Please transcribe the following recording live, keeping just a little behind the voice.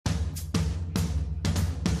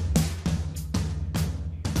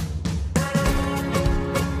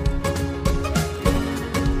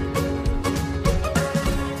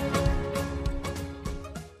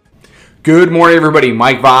Good morning, everybody.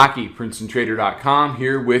 Mike Vaki, PrincetonTrader.com,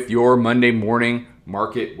 here with your Monday morning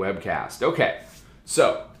market webcast. Okay,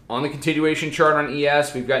 so on the continuation chart on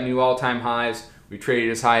ES, we've got new all-time highs. We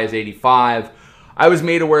traded as high as 85. I was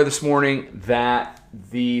made aware this morning that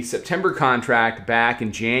the September contract back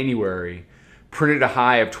in January printed a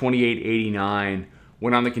high of 28.89,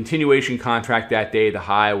 when on the continuation contract that day, the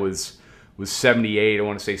high was 78. I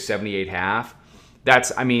want to say 78.5.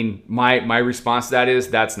 That's, I mean, my response to that is,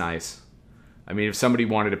 that's nice. I mean, if somebody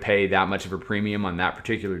wanted to pay that much of a premium on that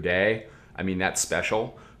particular day, I mean, that's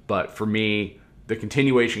special. But for me, the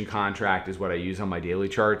continuation contract is what I use on my daily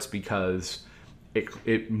charts because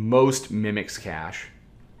it most mimics cash.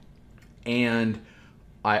 And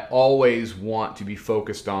I always want to be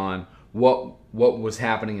focused on what was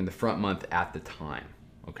happening in the front month at the time,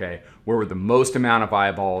 okay? Where were the most amount of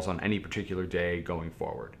eyeballs on any particular day going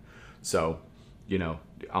forward? So, you know,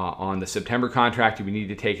 on the September contract, do we need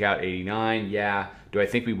to take out 89? Yeah. Do I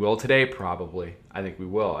think we will today? Probably. I think we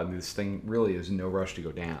will. I mean, this thing really is in no rush to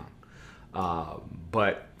go down.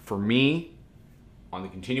 But for me, on the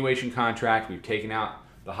continuation contract, we've taken out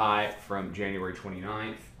the high from January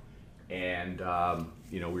 29th. And,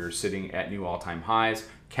 you know, we were sitting at new all-time highs.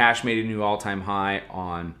 Cash made a new all-time high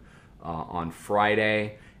on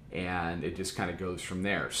Friday, and it just kind of goes from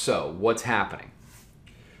there. So what's happening?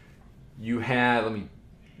 You had, let me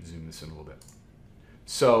zoom this in a little bit.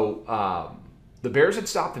 So the Bears had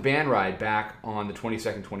stopped the band ride back on the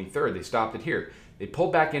 22nd, 23rd. They stopped it here. They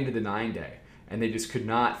pulled back into the 9-day, and they just could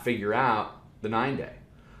not figure out the 9-day.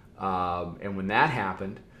 And when that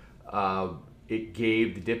happened, it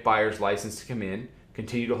gave the dip buyers license to come in,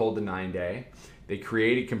 continue to hold the 9-day. They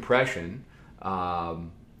created compression. They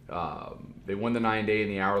won the 9-day in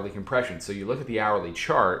the hourly compression. So you look at the hourly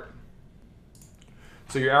chart.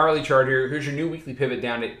 So your hourly chart here, here's your new weekly pivot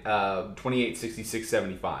down at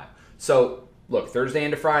 28.6675. So look, Thursday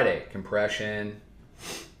into Friday, compression,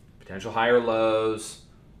 potential higher lows,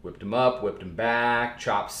 whipped them up, whipped them back,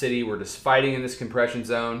 Chop City, we're just fighting in this compression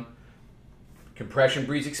zone. Compression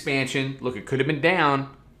breeds expansion. Look, it could have been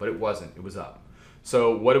down, but it wasn't, it was up.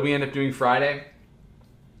 So what did we end up doing Friday?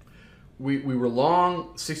 We were long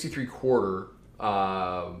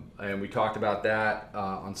 63.25, and we talked about that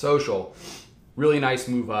on social. Really nice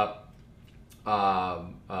move up,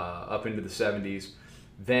 up into the 70s.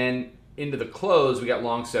 Then into the close, we got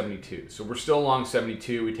long 72. So we're still long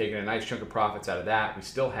 72. We've taken a nice chunk of profits out of that. We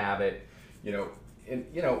still have it. You know, and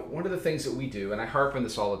you know, one of the things that we do, and I harp on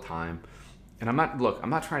this all the time, and I'm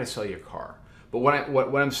not trying to sell you a car, but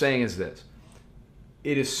what I'm saying is this: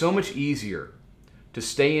 it is so much easier to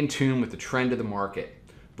stay in tune with the trend of the market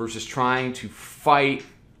versus trying to fight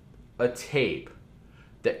a tape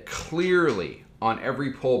that clearly on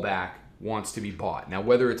every pullback wants to be bought. Now,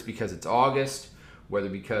 whether it's because it's August, whether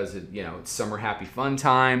because it's summer happy fun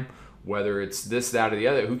time, whether it's this, that, or the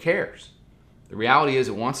other, who cares? The reality is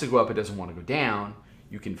it wants to go up, it doesn't want to go down.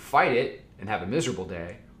 You can fight it and have a miserable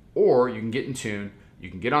day, or you can get in tune,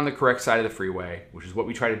 you can get on the correct side of the freeway, which is what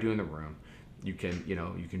we try to do in the room. You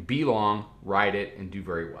can be long, ride it, and do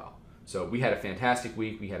very well. So we had a fantastic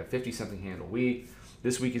week. We had a 50-something handle week.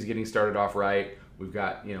 This week is getting started off right. We've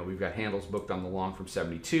got handles booked on the long from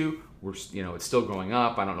 72. It's still going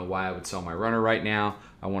up. I don't know why I would sell my runner right now.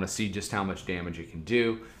 I want to see just how much damage it can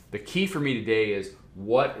do. The key for me today is,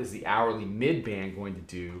 what is the hourly mid band going to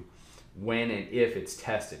do when and if it's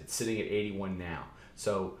tested? It's sitting at 81 now.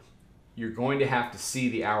 So you're going to have to see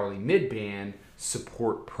the hourly mid band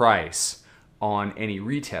support price on any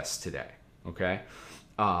retests today. Okay,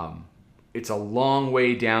 it's a long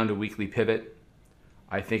way down to weekly pivot.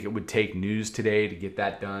 I think it would take news today to get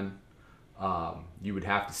that done. You would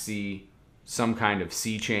have to see some kind of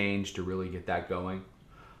sea change to really get that going.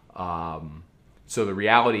 So the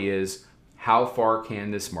reality is, how far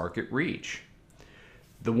can this market reach?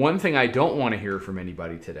 The one thing I don't want to hear from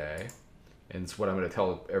anybody today, and it's what I'm going to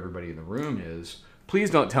tell everybody in the room, is please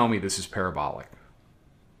don't tell me this is parabolic.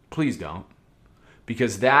 Please don't.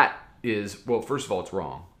 Because that is, well, first of all, it's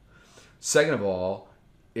wrong. Second of all,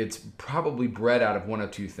 it's probably bred out of one of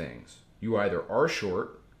two things. You either are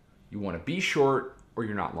short, you want to be short, or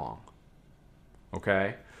you're not long.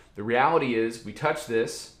 Okay? The reality is, we touched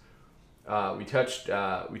this. We touched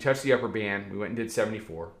the upper band. We went and did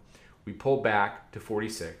 74. We pulled back to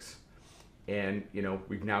 46, and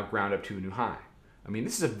we've now ground up to a new high. I mean,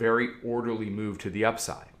 this is a very orderly move to the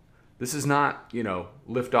upside. This is not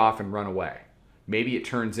lift off and run away. Maybe it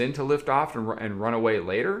turns into lift off and run away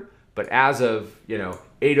later. But as of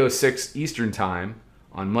 8:06 Eastern time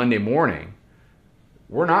on Monday morning,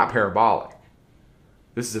 we're not parabolic.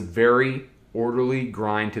 This is a very orderly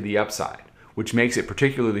grind to the upside. which makes it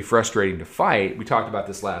particularly frustrating to fight. We talked about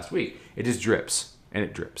this last week. It just drips, and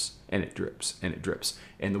it drips, and it drips, and it drips.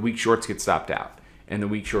 And the weak shorts get stopped out, and the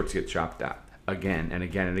weak shorts get chopped out again and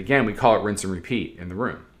again and again. We call it rinse and repeat in the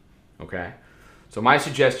room, okay? So my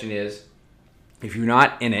suggestion is, if you're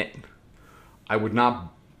not in it, I would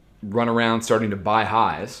not run around starting to buy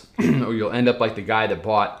highs, or you'll end up like the guy that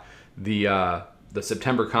bought the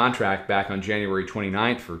September contract back on January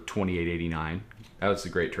 29th for $28.89. That was a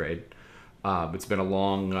great trade. It's been a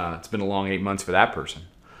long 8 months for that person.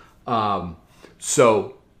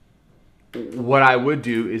 So what I would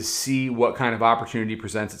do is see what kind of opportunity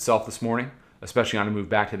presents itself this morning, especially on a move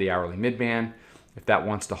back to the hourly midband. If that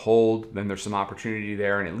wants to hold, then there's some opportunity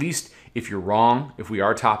there. And at least if you're wrong, if we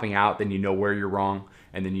are topping out, then you know where you're wrong,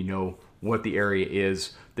 and then you know what the area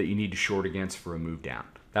is that you need to short against for a move down.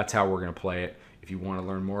 That's how we're going to play it. If you want to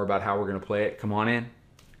learn more about how we're going to play it, come on in.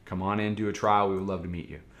 Come on in, do a trial. We would love to meet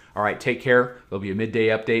you. All right, take care. There'll be a midday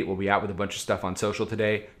update. We'll be out with a bunch of stuff on social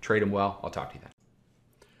today. Trade them well. I'll talk to you then.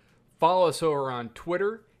 Follow us over on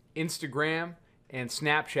Twitter, Instagram, and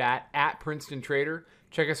Snapchat at Princeton Trader.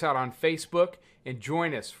 Check us out on Facebook and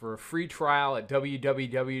join us for a free trial at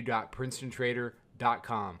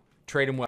www.princetontrader.com. Trade them well.